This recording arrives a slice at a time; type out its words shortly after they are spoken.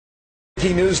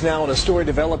Key news now on a story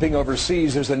developing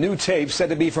overseas. There's a new tape said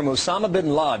to be from Osama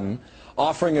bin Laden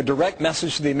offering a direct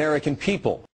message to the American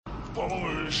people.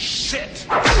 Bullshit!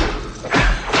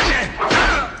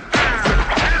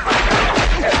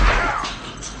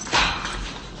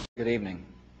 Good evening.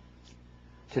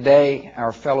 Today,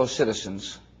 our fellow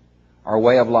citizens, our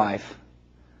way of life,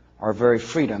 our very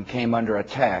freedom came under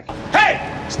attack.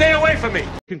 Hey! Stay away from me!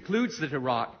 Concludes that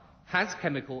Iraq has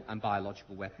chemical and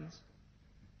biological weapons,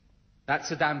 that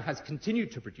Saddam has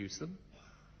continued to produce them,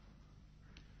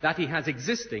 that he has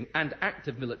existing and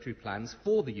active military plans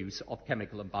for the use of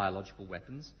chemical and biological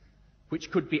weapons,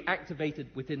 which could be activated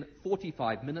within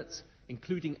 45 minutes,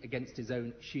 including against his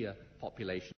own Shia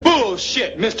population.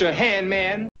 Bullshit, Mr.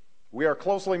 Handman! We are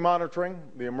closely monitoring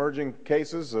the emerging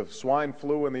cases of swine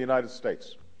flu in the United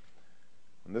States.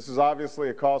 And this is obviously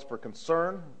a cause for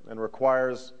concern and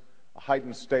requires a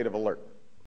heightened state of alert.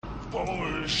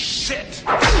 Bullshit!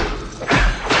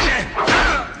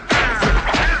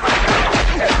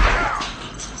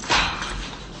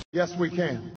 Yes, we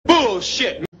can.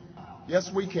 Bullshit!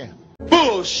 Yes, we can.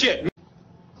 Bullshit!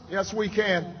 Yes, we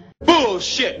can.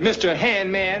 Bullshit, Mr.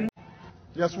 Handman!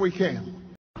 Yes, we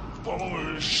can.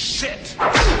 Bullshit!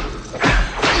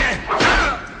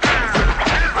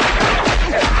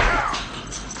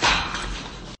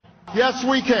 Yes,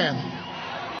 we can.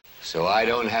 So I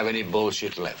don't have any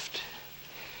bullshit left.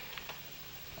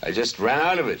 I just ran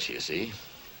out of it, you see.